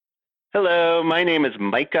Hello, my name is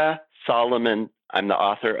Micah Solomon. I'm the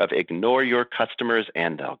author of Ignore Your Customers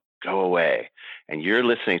and They'll Go Away. And you're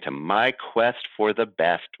listening to My Quest for the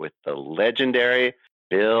Best with the legendary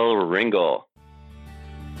Bill Ringle.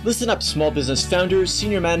 Listen up, small business founders,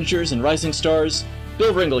 senior managers, and rising stars.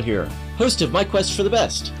 Bill Ringle here, host of My Quest for the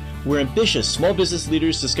Best, where ambitious small business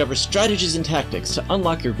leaders discover strategies and tactics to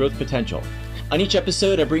unlock your growth potential. On each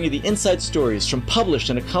episode, I bring you the inside stories from published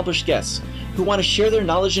and accomplished guests who want to share their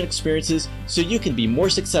knowledge and experiences so you can be more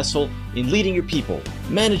successful in leading your people,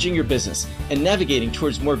 managing your business, and navigating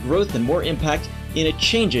towards more growth and more impact in a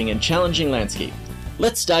changing and challenging landscape.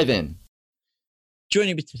 Let's dive in.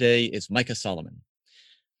 Joining me today is Micah Solomon.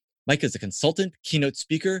 Micah is a consultant, keynote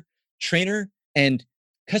speaker, trainer, and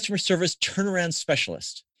customer service turnaround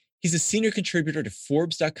specialist. He's a senior contributor to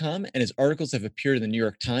Forbes.com, and his articles have appeared in the New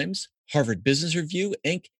York Times, Harvard Business Review,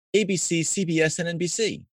 Inc., ABC, CBS, and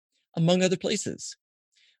NBC, among other places.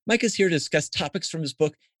 Mike is here to discuss topics from his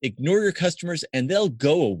book, Ignore Your Customers and They'll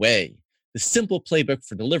Go Away, the simple playbook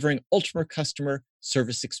for delivering ultimate customer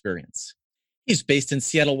service experience. He's based in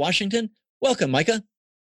Seattle, Washington. Welcome, Micah.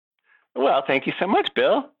 Well, thank you so much,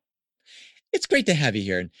 Bill. It's great to have you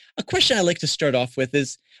here. And a question I like to start off with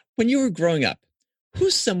is, when you were growing up,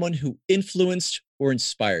 who's someone who influenced or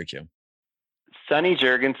inspired you? Sonny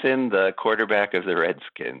Jurgensen, the quarterback of the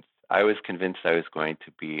Redskins. I was convinced I was going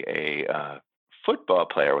to be a football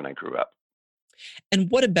player when I grew up.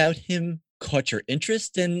 And what about him caught your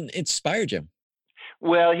interest and inspired you?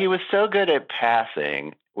 Well, he was so good at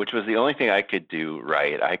passing, which was the only thing I could do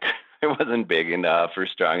right. I wasn't big enough or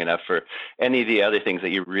strong enough for any of the other things that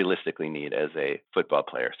you realistically need as a football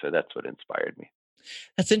player. So that's what inspired me.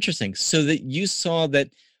 That's interesting. So that you saw that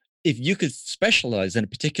if you could specialize in a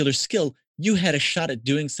particular skill, you had a shot at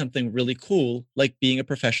doing something really cool, like being a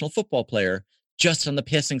professional football player, just on the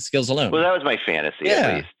passing skills alone. Well, that was my fantasy,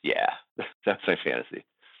 at least. Yeah, that's my fantasy.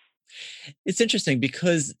 It's interesting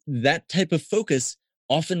because that type of focus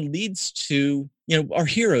often leads to, our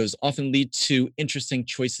heroes often lead to interesting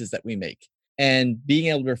choices that we make. And being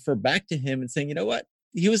able to refer back to him and saying, you know what,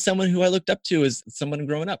 he was someone who I looked up to as someone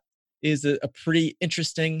growing up is a pretty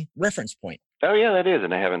interesting reference point. Oh, yeah, that is.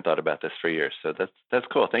 And I haven't thought about this for years. So that's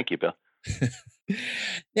cool. Thank you, Bill.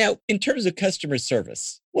 Now, in terms of customer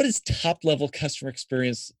service, what does top-level customer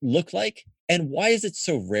experience look like? And why is it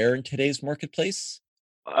so rare in today's marketplace?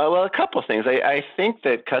 Well, a couple of things. I think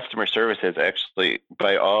that customer service has actually,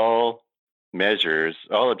 by all measures,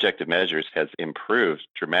 all objective measures, has improved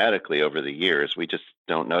dramatically over the years. We just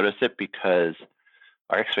don't notice it because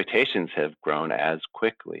our expectations have grown as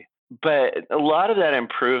quickly. But a lot of that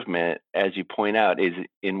improvement, as you point out, is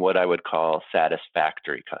in what I would call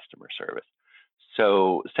satisfactory customer service.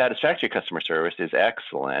 So satisfactory customer service is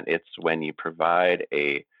excellent. It's when you provide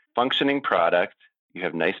a functioning product, you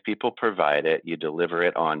have nice people provide it, you deliver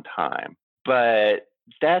it on time. But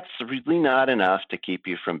that's really not enough to keep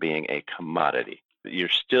you from being a commodity. You're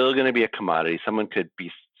still going to be a commodity. Someone could be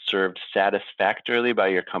served satisfactorily by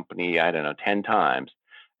your company, 10 times.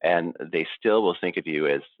 And they still will think of you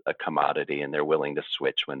as a commodity, and they're willing to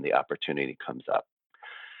switch when the opportunity comes up.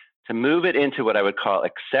 To move it into what I would call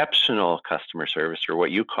exceptional customer service, or what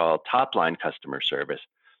you call top-line customer service,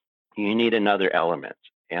 you need another element.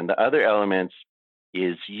 And the other element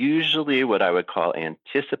is usually what I would call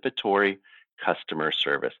anticipatory customer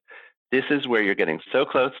service. This is where you're getting so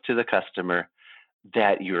close to the customer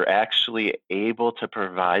that you're actually able to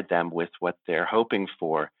provide them with what they're hoping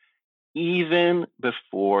for, even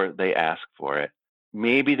before they ask for it.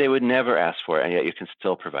 Maybe they would never ask for it, and yet you can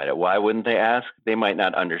still provide it. Why wouldn't they ask? They might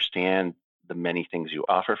not understand the many things you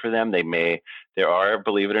offer for them. There are,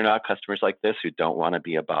 believe it or not, customers like this who don't want to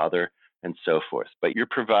be a bother and so forth. But you're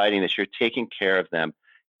providing this, you're taking care of them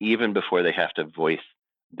even before they have to voice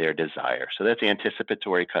their desire. So that's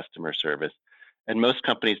anticipatory customer service. And most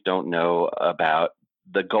companies don't know about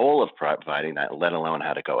the goal of providing that, let alone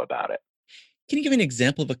how to go about it. Can you give me an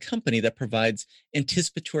example of a company that provides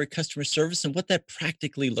anticipatory customer service and what that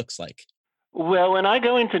practically looks like? Well, when I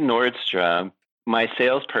go into Nordstrom, my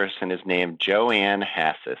salesperson is named Joanne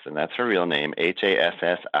Hassis, and that's her real name,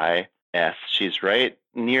 Hassis. She's right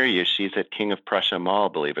near you. She's at King of Prussia Mall,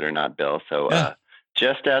 believe it or not, Bill. So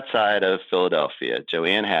just outside of Philadelphia,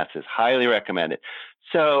 Joanne Hassis, highly recommended.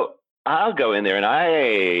 So I'll go in there and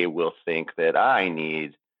I will think that I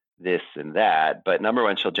need this and that. But number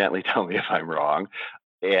one, she'll gently tell me if I'm wrong.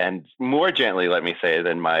 And more gently, let me say,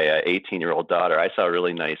 than my 18-year-old daughter. I saw a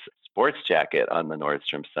really nice sports jacket on the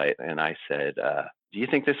Nordstrom site. And I said, do you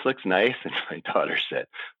think this looks nice? And my daughter said,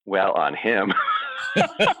 well, on him.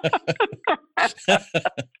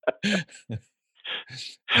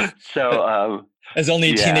 So As only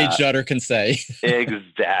a Yeah, teenage daughter can say.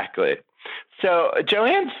 exactly. So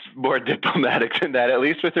Joanne's more diplomatic than that, at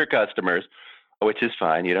least with her customers, which is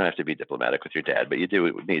fine. You don't have to be diplomatic with your dad, but you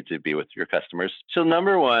do need to be with your customers. So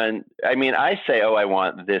number one, I mean, I say, oh, I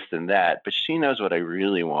want this and that, but she knows what I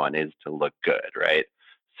really want is to look good, right?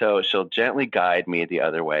 So she'll gently guide me the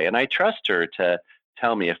other way. And I trust her to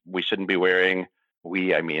tell me if we shouldn't be wearing,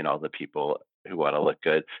 I mean, all the people who want to look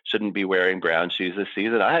good, shouldn't be wearing brown shoes this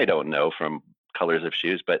season. I don't know from colors of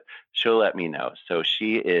shoes, but she'll let me know. So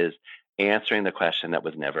she is answering the question that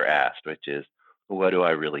was never asked, which is, what do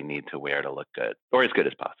I really need to wear to look good or as good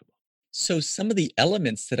as possible? So, some of the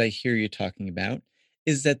elements that I hear you talking about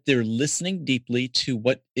is that they're listening deeply to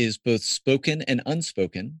what is both spoken and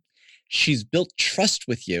unspoken. She's built trust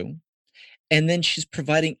with you, and then she's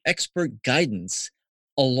providing expert guidance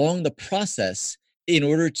along the process in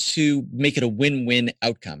order to make it a win-win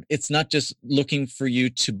outcome. It's not just looking for you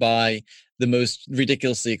to buy the most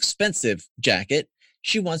ridiculously expensive jacket.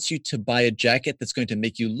 She wants you to buy a jacket that's going to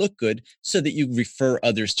make you look good so that you refer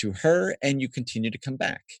others to her and you continue to come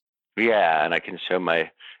back. Yeah, and I can show my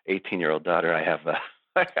 18-year-old daughter I have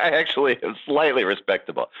I actually am slightly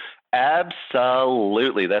respectable.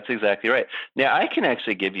 Absolutely, that's exactly right. Now I can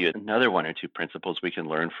actually give you another one or two principles we can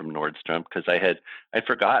learn from Nordstrom because I'd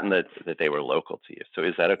forgotten that they were local to you. So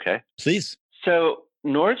is that okay? Please. So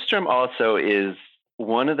Nordstrom also is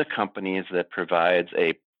one of the companies that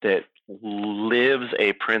that lives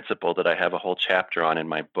a principle that I have a whole chapter on in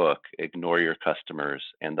my book, Ignore Your Customers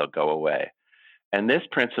and They'll Go Away. And this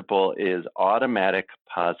principle is automatic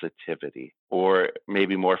positivity, or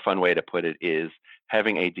maybe more fun way to put it is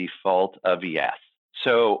having a default of yes.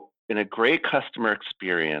 So in a great customer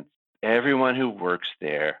experience, everyone who works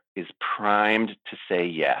there is primed to say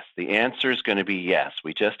yes. The answer is going to be yes.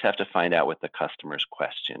 We just have to find out what the customer's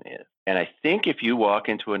question is. And I think if you walk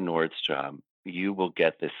into a Nordstrom, you will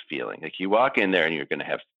get this feeling. Like you walk in there and you're going to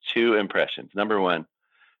have two impressions. Number one,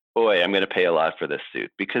 boy, I'm going to pay a lot for this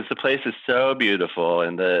suit because the place is so beautiful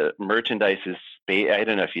and the merchandise is I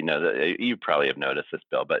don't know if you know that. You probably have noticed this,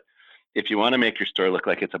 Bill, but if you want to make your store look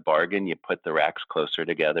like it's a bargain, you put the racks closer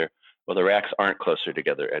together. Well, the racks aren't closer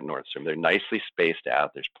together at Nordstrom. They're nicely spaced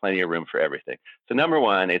out. There's plenty of room for everything. So number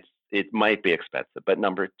one, it might be expensive, but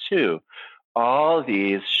number two, all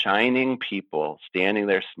these shining people standing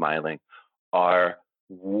there smiling are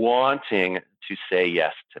wanting to say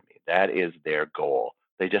yes to me. That is their goal.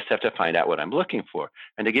 They just have to find out what I'm looking for.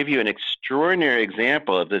 And to give you an extraordinary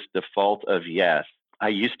example of this default of yes, I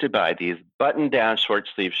used to buy these button-down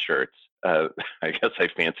short-sleeve shirts. I guess I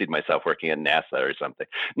fancied myself working at NASA or something.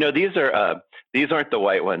 No, these aren't the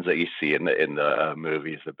white ones that you see in the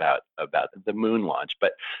movies about the moon launch.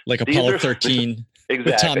 But like Apollo 13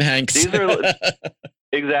 exactly. with Tom Hanks. These are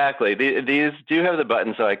exactly. These do have the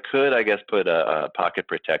button, so I could, I guess, put a pocket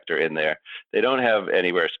protector in there. They don't have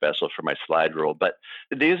anywhere special for my slide rule, but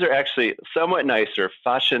these are actually somewhat nicer,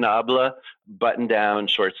 fashionable button-down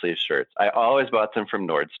short-sleeve shirts. I always bought them from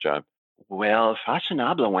Nordstrom. Well,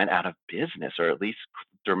 Fashionable went out of business, or at least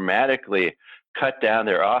dramatically cut down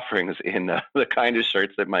their offerings in the kind of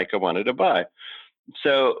shirts that Micah wanted to buy.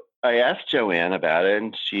 So I asked Joanne about it,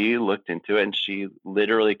 and she looked into it, and she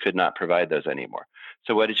literally could not provide those anymore.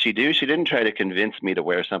 So what did she do? She didn't try to convince me to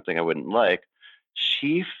wear something I wouldn't like.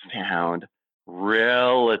 She found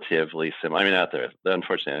relatively similar, I mean, not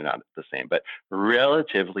unfortunately not the same, but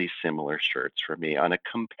relatively similar shirts for me on a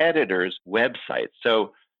competitor's website.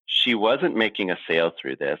 So she wasn't making a sale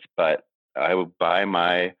through this, but I would buy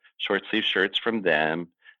my short sleeve shirts from them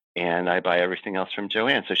and I buy everything else from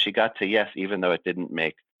Joanne. So she got to yes, even though it didn't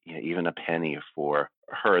make even a penny for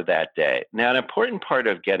her that day. Now, an important part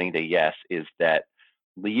of getting to yes is that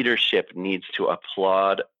leadership needs to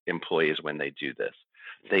applaud employees when they do this.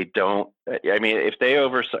 They don't. I mean, if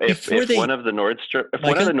one of the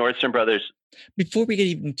Nordstrom brothers. Before we get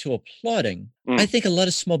even to applauding, I think a lot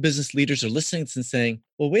of small business leaders are listening and saying,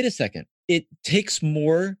 "Well, wait a second. It takes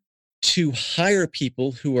more to hire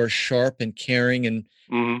people who are sharp and caring and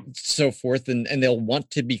so forth, and they'll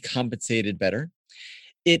want to be compensated better.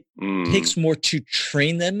 It takes more to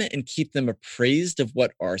train them and keep them appraised of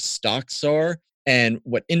what our stocks are and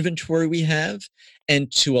what inventory we have,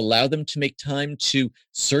 and to allow them to make time to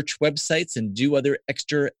search websites and do other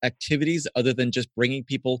extra activities other than just bringing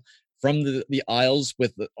people from the aisles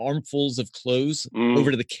with the armfuls of clothes over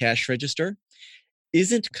to the cash register.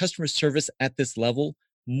 Isn't customer service at this level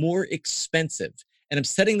more expensive? And I'm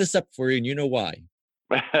setting this up for you, and you know why.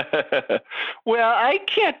 Well, I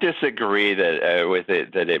can't disagree that with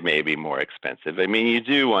it that it may be more expensive. I mean, you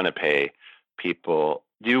do want to pay people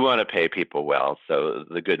do want to pay people well, so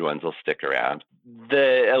the good ones will stick around.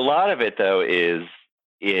 A lot of it, though, is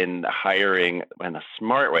in hiring in a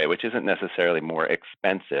smart way, which isn't necessarily more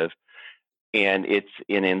expensive, and it's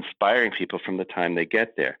in inspiring people from the time they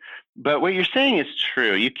get there. But what you're saying is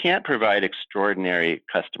true. You can't provide extraordinary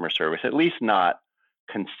customer service, at least not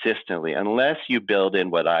consistently, unless you build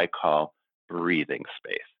in what I call breathing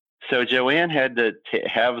space. So Joanne had to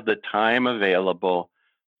have the time available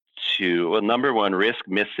to, well, number one, risk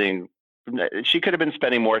missing. She could have been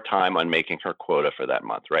spending more time on making her quota for that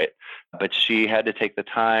month, right? But she had to take the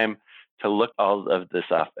time to look all of this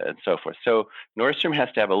up and so forth. So Nordstrom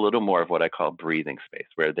has to have a little more of what I call breathing space,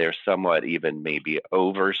 where they're somewhat even maybe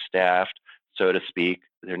overstaffed, so to speak.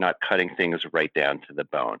 They're not cutting things right down to the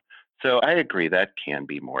bone. So I agree that can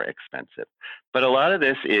be more expensive. But a lot of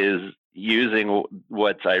this is using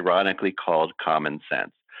what's ironically called common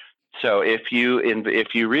sense. So if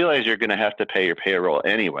you realize you're going to have to pay your payroll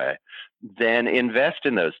anyway, then invest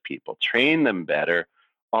in those people, train them better,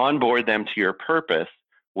 onboard them to your purpose,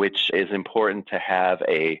 which is important to have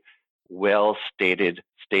a well-stated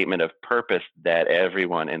statement of purpose that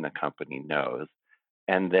everyone in the company knows,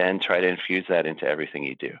 and then try to infuse that into everything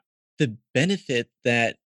you do. The benefit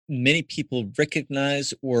that many people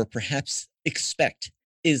recognize or perhaps expect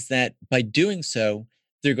is that by doing so,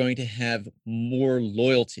 they're going to have more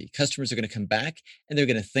loyalty. Customers are going to come back and they're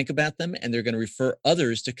going to think about them and they're going to refer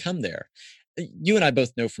others to come there. You and I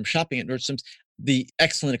both know from shopping at Nordstrom's the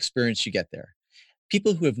excellent experience you get there.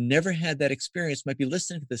 People who have never had that experience might be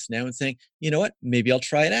listening to this now and saying, you know what, maybe I'll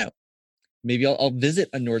try it out. Maybe I'll visit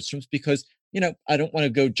a Nordstrom's because, I don't want to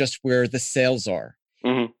go just where the sales are.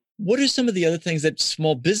 Mm-hmm. What are some of the other things that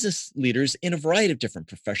small business leaders in a variety of different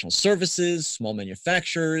professional services, small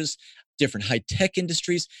manufacturers, different high-tech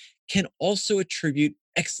industries can also attribute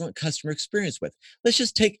excellent customer experience with? Let's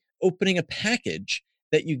just take opening a package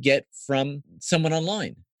that you get from someone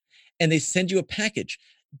online and they send you a package.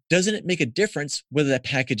 Doesn't it make a difference whether that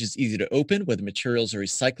package is easy to open, whether materials are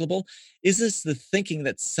recyclable? Is this the thinking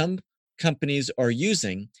that some companies are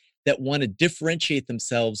using that want to differentiate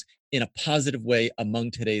themselves in a positive way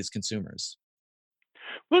among today's consumers?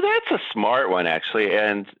 Well, that's a smart one, actually.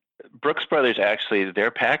 And Brooks Brothers, actually,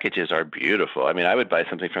 their packages are beautiful. I mean, I would buy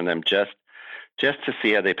something from them just to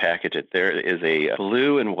see how they package it. There is a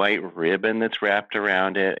blue and white ribbon that's wrapped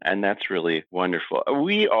around it, and that's really wonderful.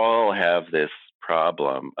 We all have this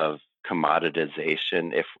problem of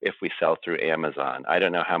commoditization if we sell through Amazon. I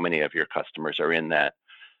don't know how many of your customers are in that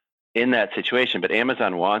situation, but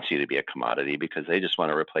Amazon wants you to be a commodity because they just want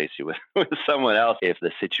to replace you with someone else if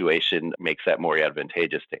the situation makes that more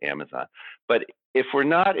advantageous to Amazon. But if we're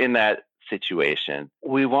not in that situation,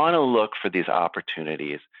 we want to look for these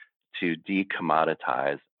opportunities to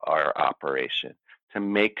decommoditize our operation, to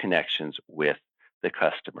make connections with the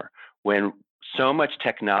customer. When so much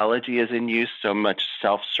technology is in use, so much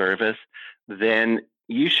self-service, then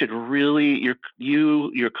you should really,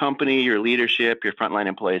 your company, your leadership, your frontline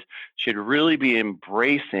employees should really be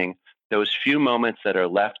embracing those few moments that are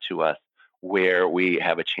left to us where we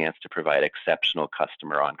have a chance to provide exceptional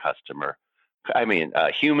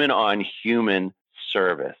human on human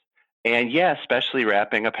service. And yeah, especially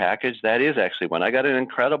wrapping a package, that is actually one. I got an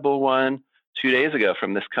incredible one 2 days ago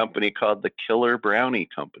from this company called the Killer Brownie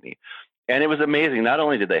Company. And it was amazing. Not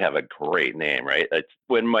only did they have a great name, right?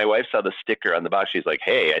 When my wife saw the sticker on the box, she's like,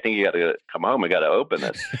 hey, I think you got to come home. I got to open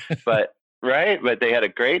this. But they had a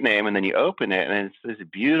great name. And then you open it and it's this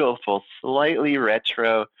beautiful, slightly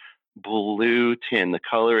retro blue tin. The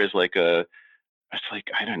color is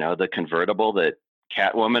I don't know, the convertible that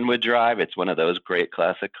Catwoman would drive. It's one of those great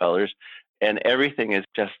classic colors. And everything is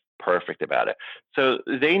just perfect about it. So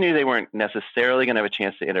they knew they weren't necessarily going to have a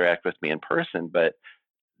chance to interact with me in person, but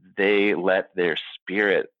they let their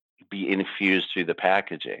spirit be infused through the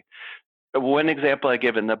packaging. One example I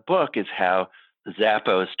give in the book is how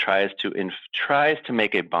Zappos tries to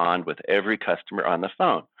make a bond with every customer on the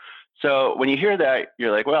phone. So when you hear that,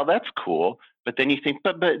 you're like, well, that's cool. But then you think,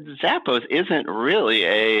 but Zappos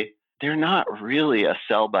they're not really a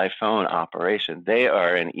sell by phone operation. They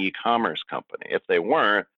are an e-commerce company. If they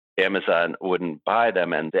weren't, Amazon wouldn't buy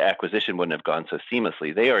them and the acquisition wouldn't have gone so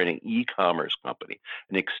seamlessly. They are an e-commerce company.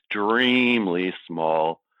 An extremely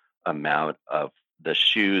small amount of the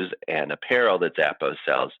shoes and apparel that Zappos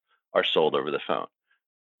sells are sold over the phone.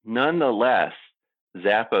 Nonetheless,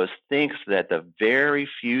 Zappos thinks that the very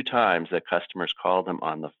few times that customers call them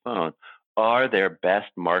on the phone are their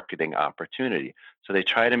best marketing opportunity. So they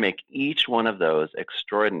try to make each one of those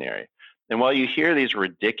extraordinary. And while you hear these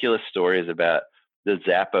ridiculous stories about the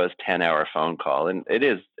Zappos 10-hour phone call, and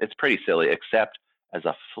it's pretty silly, except as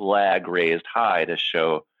a flag raised high to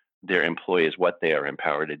show their employees what they are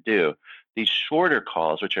empowered to do. These shorter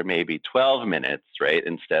calls, which are maybe 12 minutes, right,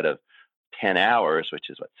 instead of 10 hours, which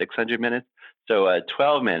is 600 minutes. So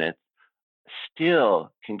 12 minutes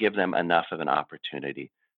still can give them enough of an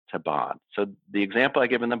opportunity to bond. So the example I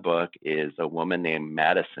give in the book is a woman named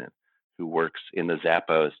Madison who works in the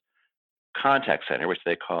Zappos contact center, which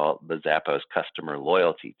they call the Zappos customer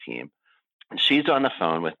loyalty team. And she's on the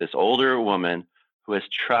phone with this older woman who has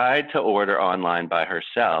tried to order online by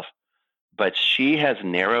herself, but she has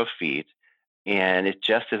narrow feet and it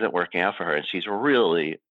just isn't working out for her. And she's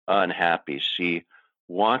really unhappy. She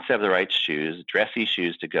wants to have the right shoes, dressy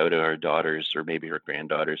shoes, to go to her daughter's or maybe her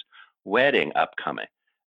granddaughter's wedding upcoming.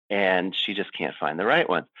 And she just can't find the right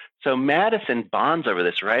ones. So Madison bonds over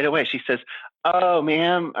this right away. She says, "Oh,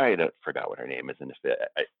 ma'am," forgot what her name is. And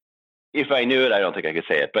if I knew it, I don't think I could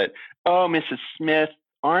say it. But, "Oh, Mrs. Smith,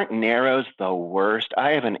 aren't narrows the worst?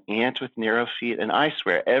 I have an aunt with narrow feet, and I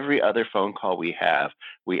swear every other phone call we have,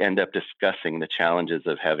 we end up discussing the challenges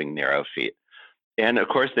of having narrow feet." And of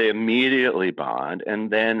course, they immediately bond.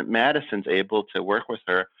 And then Madison's able to work with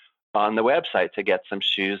her on the website to get some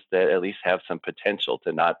shoes that at least have some potential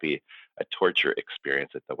to not be a torture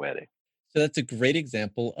experience at the wedding. So that's a great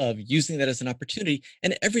example of using that as an opportunity.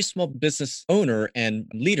 And every small business owner and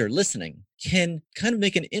leader listening can kind of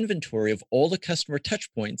make an inventory of all the customer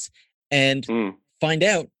touch points and find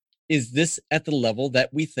out, is this at the level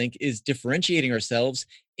that we think is differentiating ourselves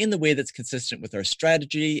in the way that's consistent with our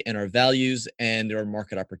strategy and our values and our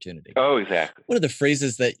market opportunity? Oh, exactly. One of the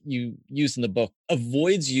phrases that you use in the book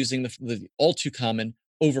avoids using the all too common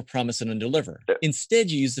overpromise and underdeliver. Instead,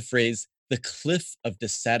 you use the phrase the cliff of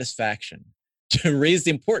dissatisfaction to raise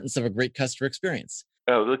the importance of a great customer experience.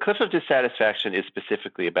 Oh, the cliff of dissatisfaction is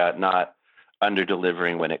specifically about not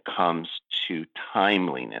underdelivering when it comes to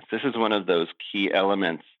timeliness. This is one of those key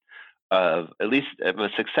elements of at least of a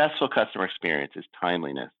successful customer experience is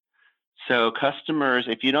timeliness. So customers,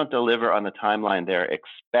 if you don't deliver on the timeline they're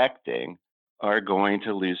expecting, are going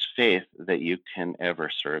to lose faith that you can ever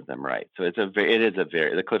serve them right. So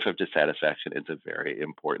the cliff of dissatisfaction is a very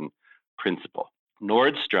important principle.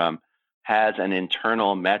 Nordstrom has an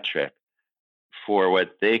internal metric for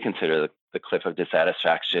what they consider the cliff of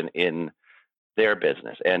dissatisfaction in their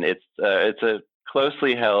business, and it's a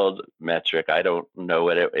closely held metric. I don't know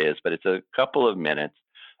what it is, but it's a couple of minutes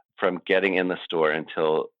from getting in the store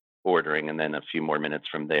until ordering, and then a few more minutes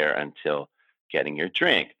from there until getting your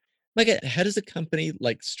drink. Micah, how does a company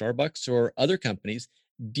like Starbucks or other companies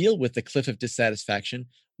deal with the cliff of dissatisfaction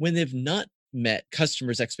when they've not met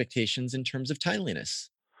customers' expectations in terms of timeliness?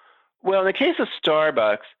 Well, in the case of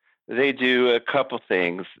Starbucks, they do a couple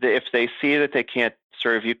things. If they see that they can't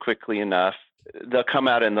serve you quickly enough, they'll come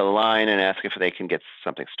out in the line and ask if they can get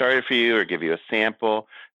something started for you or give you a sample.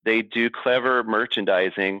 They do clever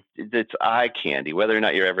merchandising. It's eye candy, whether or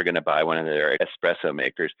not you're ever going to buy one of their espresso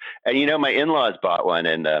makers. And, my in-laws bought one,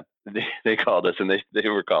 and they called us, and they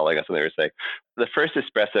were calling us, and they were saying the first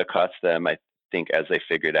espresso cost them, I think, as they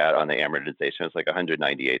figured out on the amortization, it was like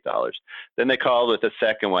 $198. Then they called with the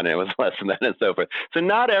second one, and it was less than that, and so forth. So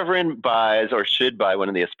not everyone buys or should buy one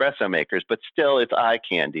of the espresso makers, but still it's eye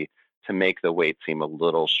candy to make the wait seem a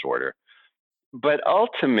little shorter. But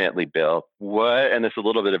ultimately, Bill, and this is a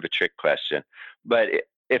little bit of a trick question, but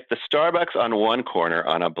if the Starbucks on one corner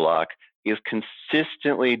on a block is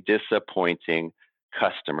consistently disappointing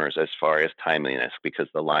customers as far as timeliness because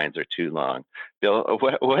the lines are too long, Bill,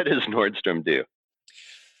 what does Nordstrom do?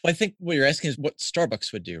 Well, I think what you're asking is what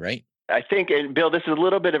Starbucks would do, right? I think, and Bill, this is a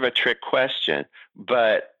little bit of a trick question,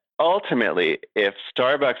 but ultimately, if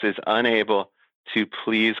Starbucks is unable to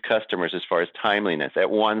please customers as far as timeliness at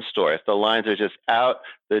one store, if the lines are just out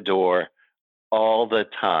the door all the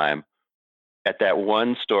time at that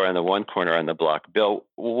one store on the one corner on the block, Bill,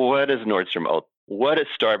 what does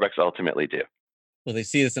Starbucks ultimately do? Well, they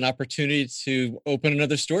see it as an opportunity to open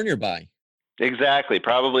another store nearby. Exactly,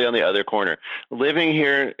 probably on the other corner. Living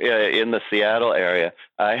here in the Seattle area,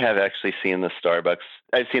 I have actually seen the Starbucks.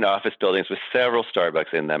 I've seen office buildings with several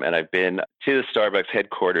Starbucks in them, and I've been to the Starbucks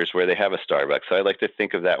headquarters where they have a Starbucks. So I like to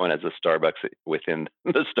think of that one as a Starbucks within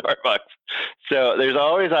the Starbucks. So there's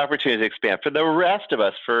always opportunity to expand. For the rest of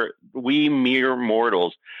us, for we mere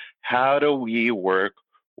mortals, how do we work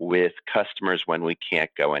with customers when we can't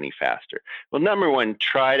go any faster? Well, number one,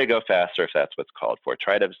 try to go faster if that's what's called for.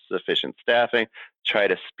 Try to have sufficient staffing, try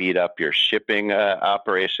to speed up your shipping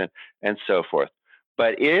operation, and so forth.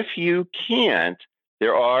 But if you can't,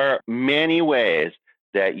 there are many ways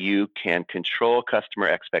that you can control customer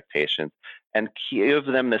expectations and give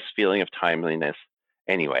them this feeling of timeliness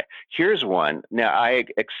Anyway, here's one. Now, I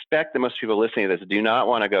expect that most people listening to this do not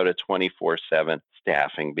want to go to 24/7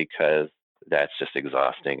 staffing because that's just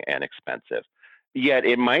exhausting and expensive. Yet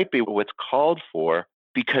it might be what's called for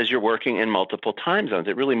because you're working in multiple time zones.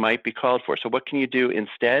 It really might be called for. So what can you do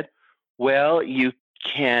instead? Well, you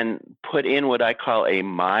can put in what I call a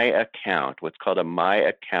My Account, what's called a My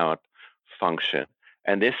Account function.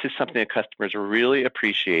 And this is something that customers really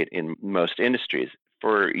appreciate in most industries.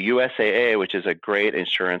 For USAA, which is a great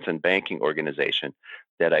insurance and banking organization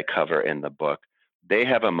that I cover in the book, they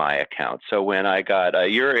have a My Account. So when I got,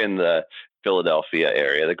 you're in the Philadelphia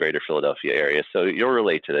area, the greater Philadelphia area, so you'll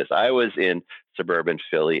relate to this. I was in suburban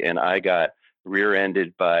Philly and I got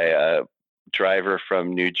rear-ended by a driver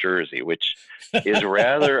from New Jersey, which is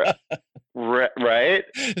rather right?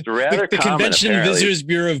 It's rather the common, Convention and apparently. Visitors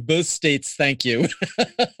Bureau of both states, thank you.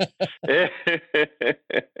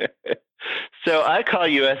 So I call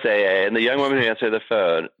USAA, and the young woman who answered the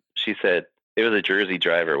phone, she said, it was a Jersey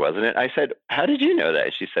driver, wasn't it? I said, how did you know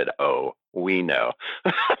that? She said, oh, we know.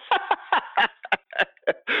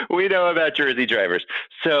 We know about Jersey drivers.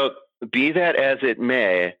 So be that as it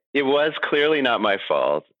may, it was clearly not my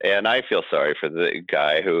fault. And I feel sorry for the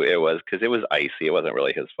guy who it was because it was icy. It wasn't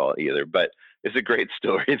really his fault either. But it's a great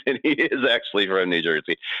story that he is actually from New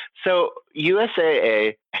Jersey. So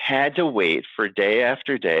USAA had to wait for day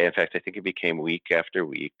after day. In fact, I think it became week after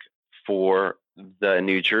week for the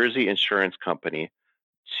New Jersey insurance company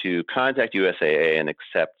to contact USAA and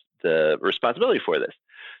accept the responsibility for this.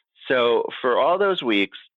 So for all those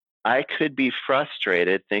weeks, I could be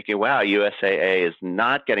frustrated thinking, wow, USAA is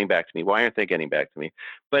not getting back to me. Why aren't they getting back to me?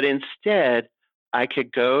 But instead, I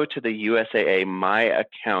could go to the USAA My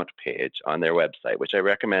Account page on their website, which I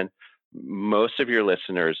recommend most of your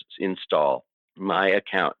listeners install My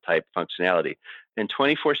Account type functionality. And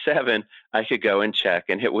 24/7, I could go and check,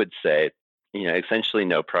 and it would say, essentially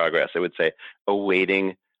no progress. It would say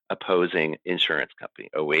awaiting opposing insurance company,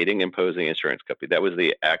 awaiting imposing insurance company. That was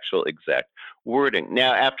the actual exact wording.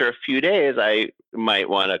 Now, after a few days, I might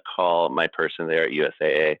want to call my person there at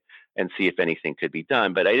USAA and see if anything could be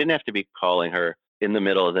done. But I didn't have to be calling her in the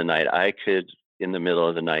middle of the night. I could, in the middle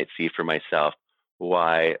of the night, see for myself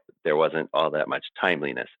why there wasn't all that much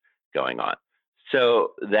timeliness going on.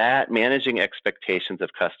 So that managing expectations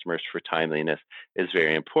of customers for timeliness is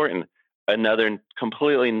very important. Another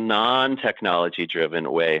completely non-technology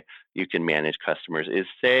driven way you can manage customers is,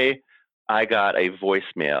 say I got a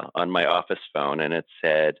voicemail on my office phone and it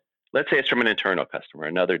said, let's say it's from an internal customer,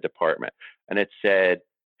 another department, and it said,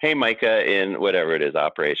 hey, Micah, in whatever it is,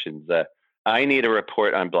 operations, I need a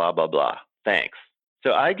report on blah, blah, blah. Thanks.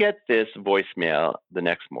 So I get this voicemail the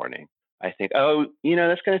next morning. I think, oh,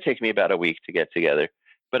 that's going to take me about a week to get together.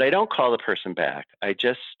 But I don't call the person back. I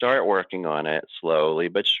just start working on it slowly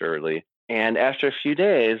but surely. And after a few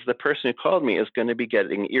days, the person who called me is going to be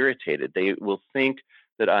getting irritated. They will think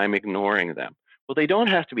that I'm ignoring them. Well, they don't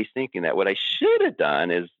have to be thinking that. What I should have done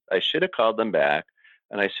is I should have called them back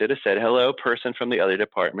and I should have said, hello, person from the other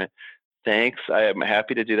department. Thanks. I am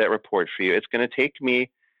happy to do that report for you. It's going to take me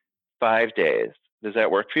 5 days. Does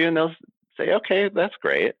that work for you? And they'll say, okay, that's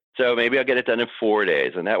great. So maybe I'll get it done in 4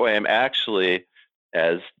 days. And that way I'm actually,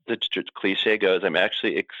 as the cliche goes, I'm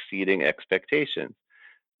actually exceeding expectations.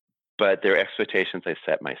 But they're expectations I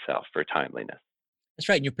set myself for timeliness. That's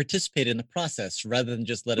right. And you participate in the process rather than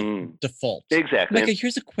just let it default. Exactly. Micah,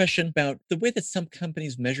 here's a question about the way that some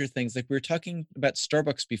companies measure things. Like we were talking about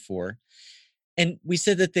Starbucks before, and we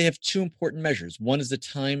said that they have two important measures. One is the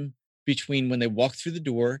time between when they walk through the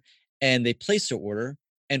door and they place their order,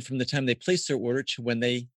 and from the time they place their order to when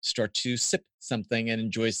they start to sip something and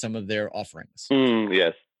enjoy some of their offerings.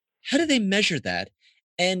 Yes. How do they measure that?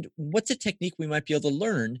 And what's a technique we might be able to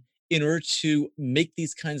learn in order to make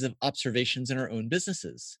these kinds of observations in our own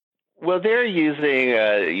businesses? Well, they're using,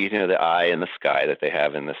 the eye in the sky that they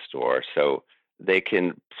have in the store. So they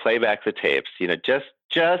can play back the tapes,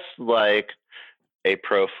 just like a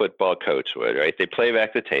pro football coach would, right? They play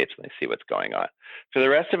back the tapes and they see what's going on. For the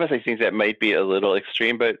rest of us, I think that might be a little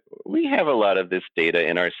extreme, but we have a lot of this data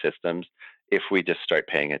in our systems if we just start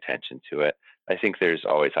paying attention to it. I think there's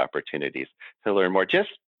always opportunities to learn more.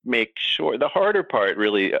 Just make sure the harder part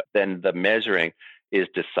really than the measuring is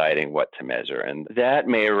deciding what to measure. And that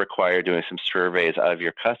may require doing some surveys of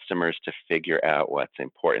your customers to figure out what's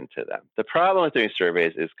important to them. The problem with doing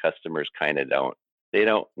surveys is customers kind of they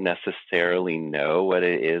don't necessarily know what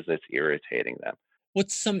it is that's irritating them.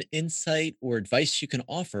 What's some insight or advice you can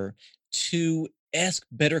offer to ask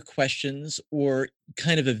better questions or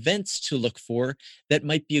kind of events to look for that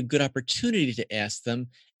might be a good opportunity to ask them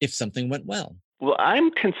if something went well? Well, I'm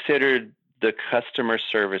considered the customer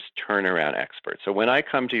service turnaround expert. So when I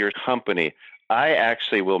come to your company, I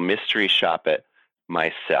actually will mystery shop it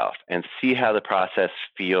myself and see how the process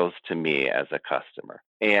feels to me as a customer.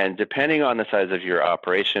 And depending on the size of your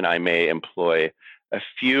operation, I may employ a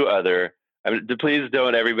few other. I mean, please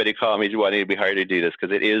don't everybody call me wanting to be hired to do this,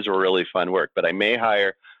 because it is really fun work. But I may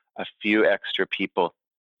hire a few extra people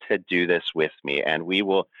to do this with me, and we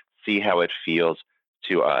will see how it feels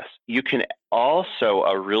to us. You can also,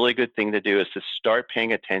 a really good thing to do is to start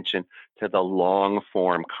paying attention to the long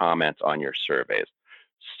form comments on your surveys.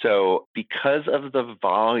 So because of the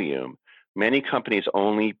volume, many companies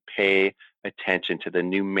only pay attention to the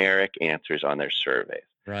numeric answers on their surveys.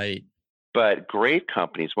 Right. But great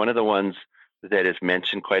companies, one of the ones that is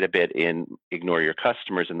mentioned quite a bit in Ignore Your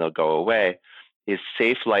Customers and They'll Go Away, is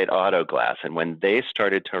Safelite Auto Glass. And when they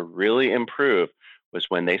started to really improve was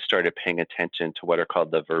when they started paying attention to what are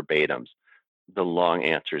called the verbatims, the long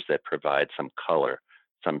answers that provide some color,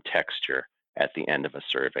 some texture at the end of a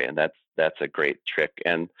survey. And that's a great trick.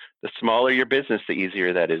 And the smaller your business, the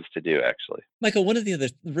easier that is to do, actually. Michael, one of the other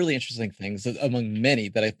really interesting things among many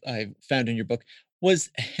that I found in your book was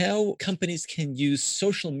how companies can use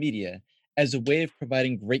social media as a way of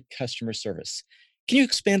providing great customer service. Can you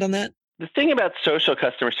expand on that? The thing about social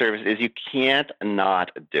customer service is you can't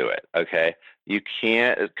not do it, okay? You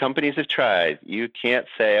can't, companies have tried. You can't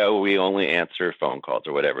say, oh, we only answer phone calls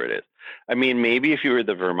or whatever it is. I mean, maybe if you were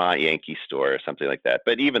the Vermont Yankee store or something like that,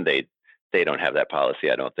 but even they don't have that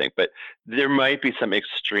policy, I don't think. But there might be some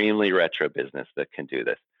extremely retro business that can do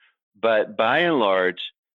this. But by and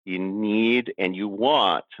large, you need and you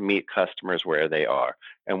want to meet customers where they are.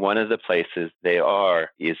 And one of the places they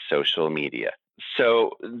are is social media.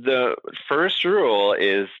 So the first rule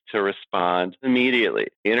is to respond immediately.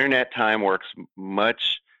 Internet time works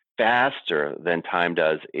much faster than time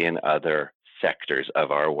does in other sectors of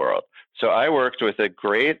our world. So I worked with a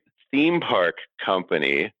great theme park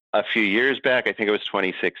company a few years back. I think it was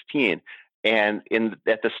 2016. And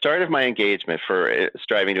at the start of my engagement for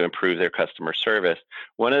striving to improve their customer service,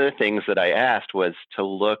 one of the things that I asked was to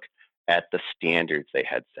look at the standards they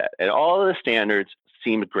had set. And all of the standards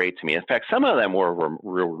seemed great to me. In fact, some of them were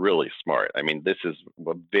really smart. I mean, this is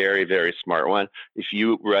a very, very smart one. If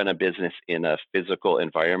you run a business in a physical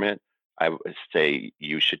environment, I would say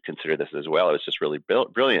you should consider this as well. It was just really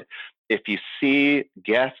brilliant. If you see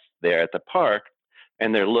guests there at the park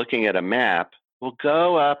and they're looking at a map, well,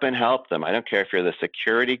 go up and help them. I don't care if you're the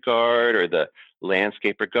security guard or the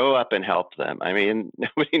landscaper, go up and help them. I mean,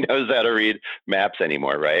 nobody knows how to read maps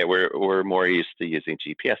anymore, right? We're more used to using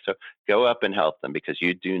GPS. So go up and help them because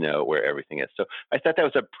you do know where everything is. So I thought that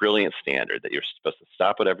was a brilliant standard that you're supposed to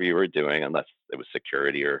stop whatever you were doing unless it was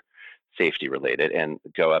security or safety related and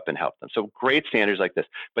go up and help them. So great standards like this.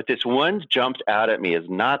 But this one jumped out at me as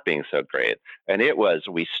not being so great. And it was,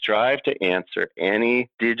 we strive to answer any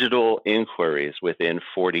digital inquiries within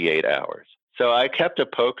 48 hours. So I kept a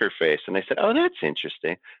poker face and I said, oh, that's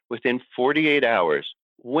interesting. Within 48 hours,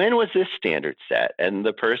 when was this standard set? And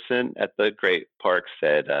the person at the great park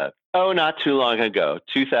said, oh, not too long ago,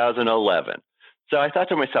 2011. So I thought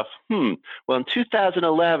to myself, well, in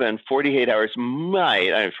 2011, 48 hours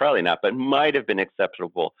probably not, but might have been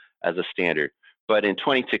acceptable as a standard. But in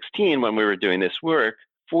 2016, when we were doing this work,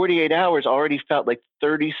 48 hours already felt like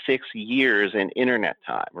 36 years in internet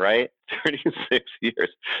time, right? 36 years.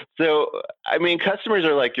 So, I mean, customers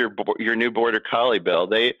are like your new border collie, Bill.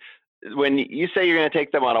 When you say you're going to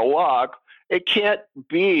take them on a walk, it can't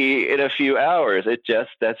be in a few hours.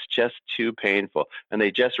 That's just too painful. And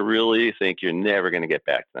they just really think you're never going to get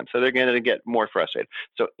back to them. So they're going to get more frustrated.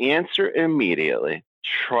 So answer immediately.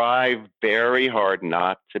 Try very hard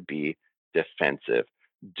not to be defensive.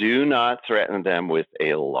 Do not threaten them with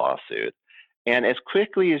a lawsuit. And as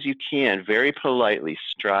quickly as you can, very politely,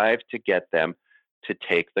 strive to get them to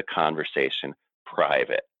take the conversation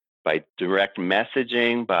private. By direct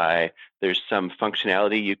messaging, there's some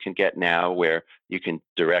functionality you can get now where you can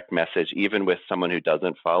direct message even with someone who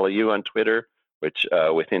doesn't follow you on Twitter, which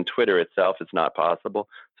within Twitter itself is not possible.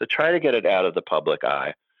 So try to get it out of the public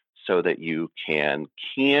eye so that you can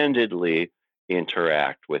candidly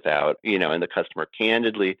interact without, and the customer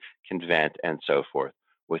candidly can vent and so forth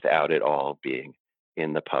without it all being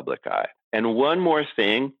in the public eye. And one more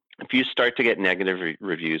thing, if you start to get negative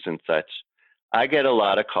reviews and such, I get a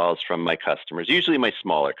lot of calls from my customers, usually my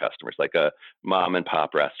smaller customers, like a mom and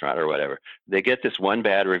pop restaurant or whatever. They get this one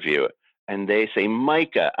bad review and they say,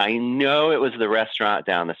 Micah, I know it was the restaurant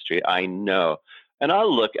down the street. I know. And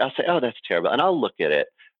I'll say, oh, that's terrible. And I'll look at it.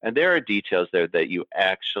 And there are details there that you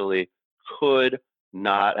actually could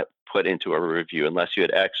not put into a review unless you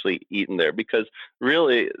had actually eaten there, because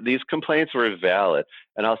really these complaints were valid.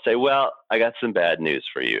 And I'll say, well, I got some bad news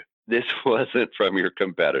for you. This wasn't from your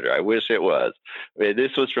competitor. I wish it was.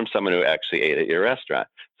 This was from someone who actually ate at your restaurant.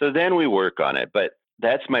 So then we work on it. But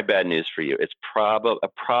that's my bad news for you. It's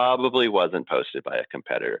probably wasn't posted by a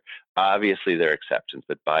competitor. Obviously, there are exceptions,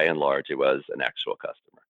 but by and large, it was an actual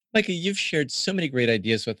customer. Micah, you've shared so many great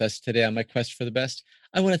ideas with us today on My Quest for the Best.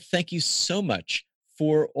 I want to thank you so much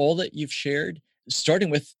for all that you've shared, starting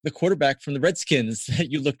with the quarterback from the Redskins that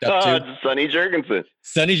you looked up to. Sonny Jurgensen.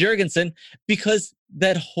 Sonny Jurgensen, because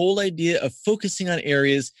that whole idea of focusing on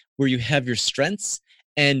areas where you have your strengths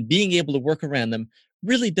and being able to work around them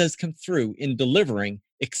really does come through in delivering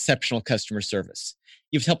exceptional customer service.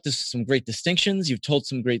 You've helped us with some great distinctions. You've told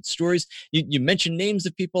some great stories. You mentioned names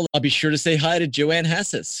of people. I'll be sure to say hi to Joanne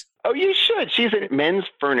Hassis. Oh, you should. She's at Men's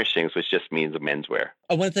Furnishings, which just means menswear.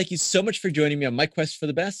 I want to thank you so much for joining me on My Quest for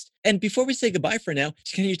the Best. And before we say goodbye for now,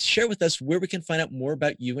 can you share with us where we can find out more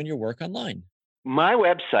about you and your work online? My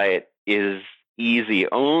website is easy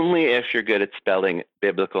only if you're good at spelling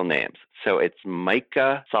biblical names. So it's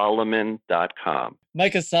MicahSolomon.com.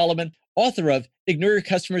 Micah Solomon, author of Ignore Your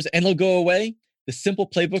Customers and They'll Go Away, the simple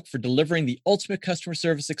playbook for delivering the ultimate customer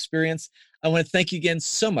service experience. I want to thank you again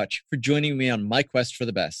so much for joining me on My Quest for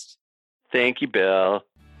the Best. Thank you, Bill.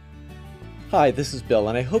 Hi, this is Bill,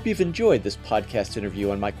 and I hope you've enjoyed this podcast interview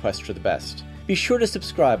on My Quest for the Best. Be sure to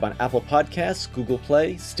subscribe on Apple Podcasts, Google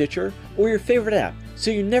Play, Stitcher, or your favorite app so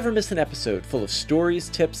you never miss an episode full of stories,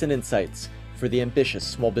 tips, and insights for the ambitious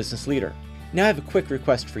small business leader. Now I have a quick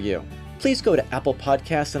request for you. Please go to Apple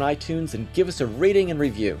Podcasts and iTunes and give us a rating and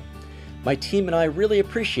review. My team and I really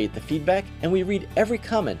appreciate the feedback, and we read every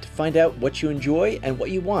comment to find out what you enjoy and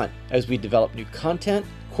what you want as we develop new content,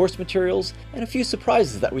 course materials, and a few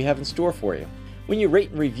surprises that we have in store for you. When you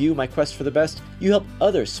rate and review My Quest for the Best, you help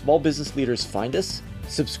other small business leaders find us,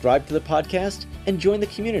 subscribe to the podcast, and join the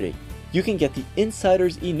community. You can get the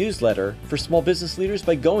Insiders e-newsletter for small business leaders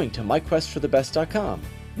by going to myquestforthebest.com.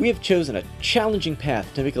 We have chosen a challenging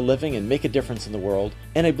path to make a living and make a difference in the world,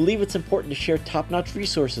 and I believe it's important to share top-notch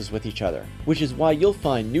resources with each other, which is why you'll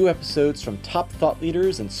find new episodes from top thought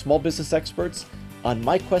leaders and small business experts on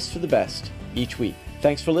My Quest for the Best each week.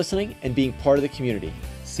 Thanks for listening and being part of the community.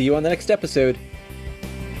 See you on the next episode.